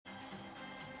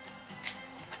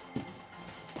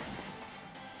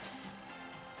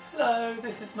Hello,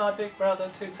 this is my Big Brother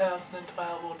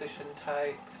 2012 audition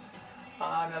tape.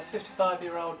 I'm a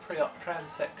 55-year-old pre-op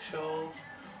transsexual,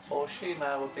 or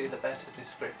she-male would be the better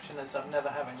description, as I'm never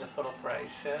having the full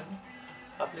operation.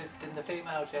 I've lived in the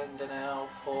female gender now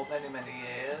for many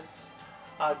years.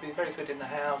 I'd be very good in the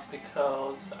house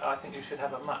because I think you should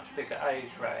have a much bigger age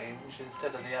range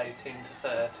instead of the 18 to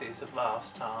 30s of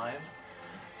last time.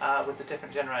 With the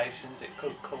different generations it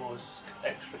could cause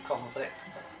extra conflict,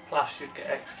 plus you'd get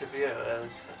extra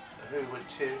viewers who would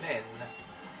tune in.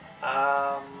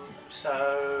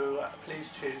 So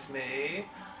please choose me.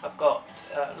 I've got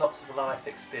lots of life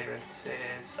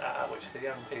experiences which the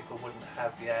young people wouldn't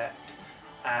have yet,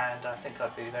 and I think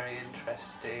I'd be very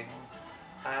interesting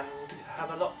and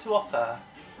have a lot to offer.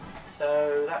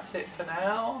 So that's it for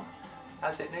now,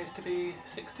 as it needs to be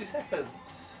 60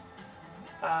 seconds.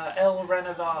 El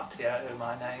Renovatio, who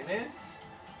my name is,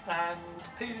 and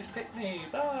please pick me.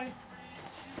 Bye.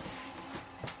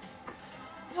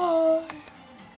 Bye.